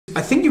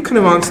I think you kind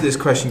of answered this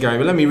question, Gary,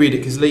 but let me read it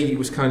because Lee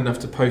was kind enough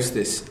to post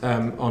this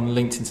on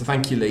LinkedIn, so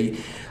thank you, Lee.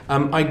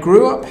 I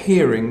grew up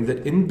hearing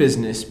that in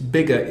business,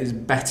 bigger is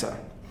better.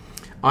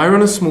 I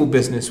run a small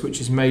business which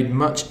is made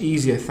much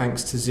easier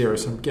thanks to Xero,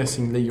 so I'm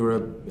guessing, Lee, you're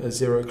a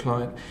Xero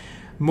client.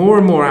 More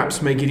and more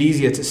apps make it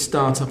easier to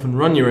start up and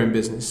run your own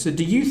business. So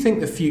do you think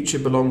the future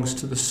belongs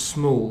to the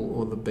small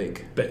or the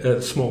big?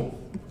 Small,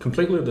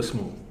 completely the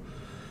small.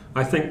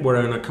 I think we're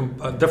in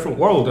a different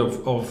world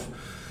of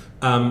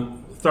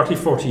 30,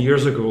 40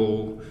 years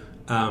ago,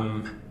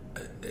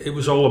 it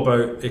was all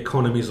about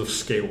economies of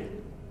scale.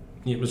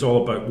 It was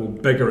all about, well,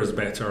 bigger is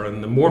better,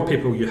 and the more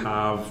people you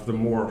have, the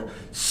more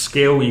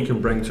scale you can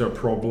bring to a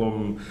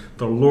problem,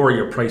 the lower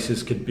your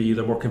prices could be,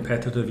 the more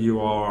competitive you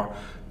are,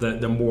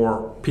 the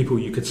more people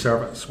you could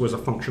service was a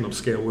function of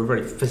scale. We're a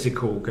very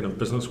physical kind of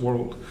business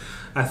world.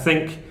 I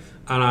think,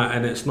 I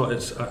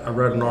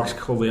read an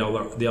article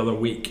the other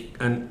week,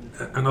 and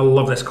I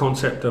love this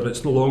concept of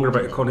it's no longer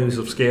about economies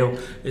of scale,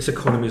 it's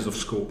economies of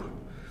scope.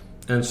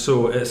 And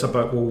so it's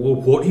about, well,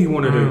 what do you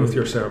want to do with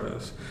your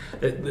service?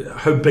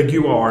 How big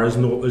you are is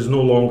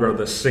no longer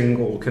the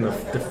single kind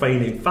of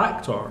defining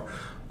factor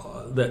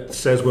that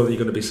says whether you're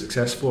going to be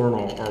successful or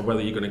not, or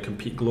whether you're going to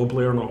compete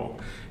globally or not.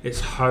 It's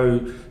how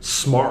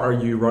smart are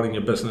you running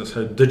your business,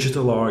 how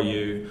digital are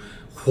you,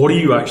 what do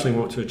you actually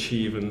want to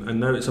achieve? And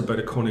now it's about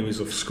economies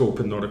of scope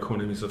and not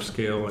economies of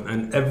scale.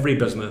 And every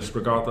business,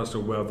 regardless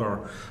of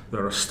whether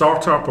they're a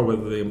startup or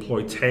whether they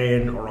employ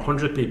 10 or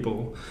 100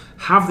 people,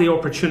 have the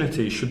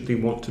opportunity, should they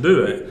want to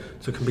do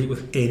it, to compete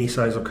with any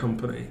size of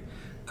company.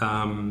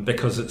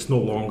 Because it's no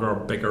longer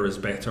bigger is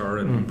better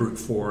and brute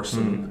force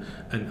and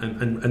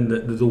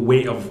the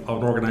weight of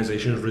an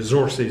organisation's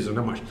resources and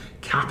how much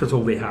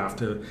capital they have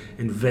to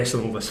invest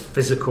in all this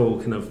physical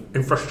kind of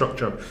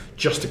infrastructure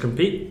just to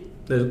compete.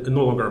 It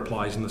no longer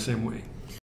applies in the same way.